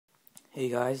Hey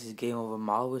guys, this is Game Over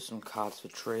Mal with some cards for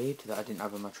trade that I didn't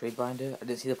have in my trade binder. I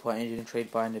didn't see the point in doing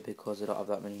trade binder because I don't have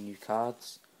that many new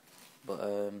cards.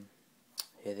 But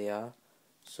here they are.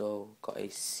 So got a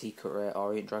secret rare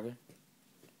Orient Dragon,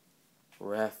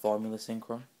 rare Formula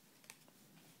Synchron,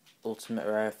 ultimate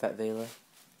rare Effect Veiler,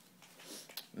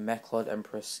 Mechlod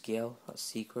Emperor Scale, that's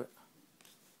secret,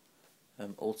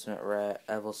 ultimate rare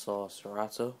Eversaw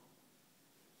Serato,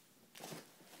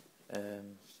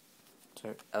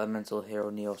 Elemental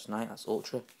Hero Neos Knight, that's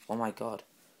ultra. Oh my god.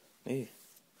 Move.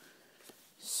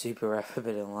 Super rare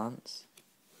Forbidden Lance.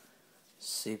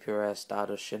 Super rare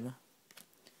Stardust Shimmer.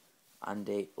 And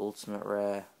a ultimate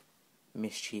rare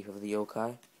Mischief of the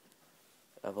Yokai.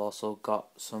 I've also got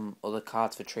some other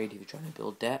cards for trade if you're trying to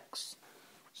build decks.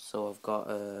 So I've got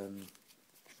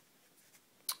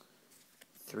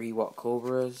 3 Watt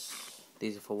Cobras.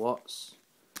 These are for Watts.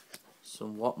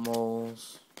 Some Watt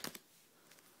Moles.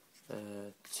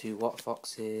 2 Watt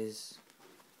Foxes,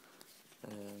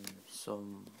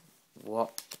 some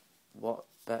Watt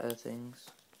better things.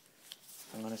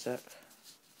 Hang on a sec.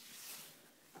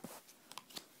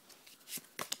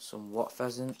 Some Watt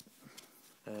Pheasant,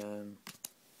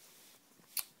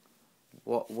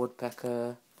 Watt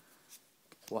Woodpecker,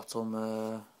 Watt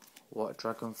Ulmer, Watt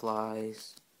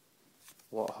Dragonflies,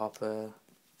 Watt Hopper,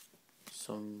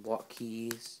 some Watt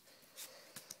Keys,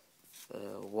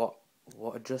 Watt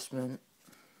Adjustment,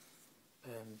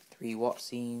 3 Watt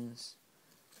Scenes,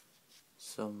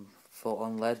 some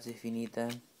photon LEDs if you need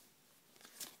them,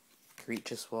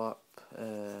 Creature Swap,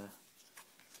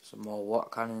 some more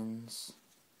Watt Cannons,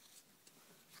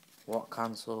 Watt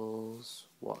Cancels,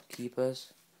 Watt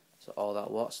Keepers, so all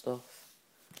that Watt stuff.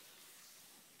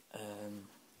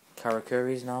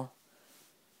 Karakuris now,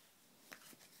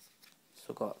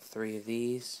 so got 3 of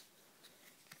these.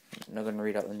 I'm not going to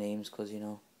read out the names because, you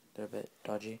know, they're a bit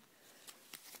dodgy.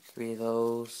 3 of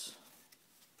those.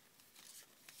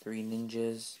 3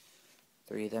 ninjas.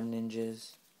 3 of them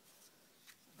ninjas.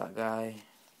 That guy.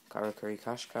 Karakuri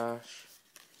Cash.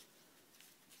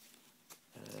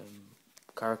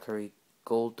 Karakuri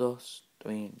Gold Dust.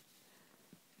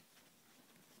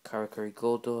 Karakuri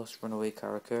Gold Dust. Runaway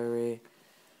Karakuri.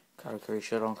 Karakuri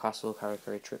Showdown Castle.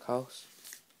 Karakuri Trick House.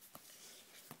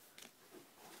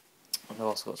 I've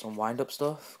also got some wind-up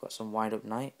stuff. Got some wind-up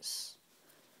knights,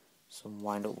 some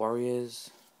wind-up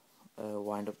warriors,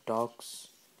 wind-up dogs,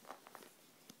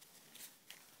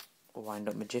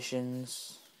 wind-up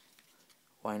magicians,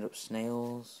 wind-up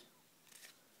snails,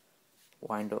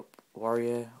 wind-up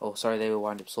warrior. Oh, sorry, they were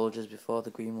wind-up soldiers before,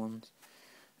 the green ones.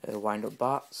 Wind-up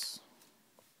bats,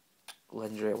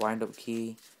 legendary wind-up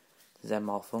key, Zen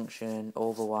Malfunction,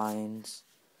 Overwinds,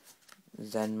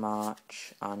 Zen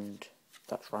March, and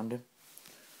that's random.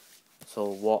 So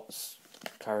Watts,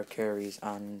 Karakuris,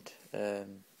 and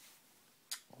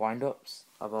wind-ups.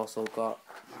 I've also got,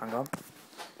 hang on,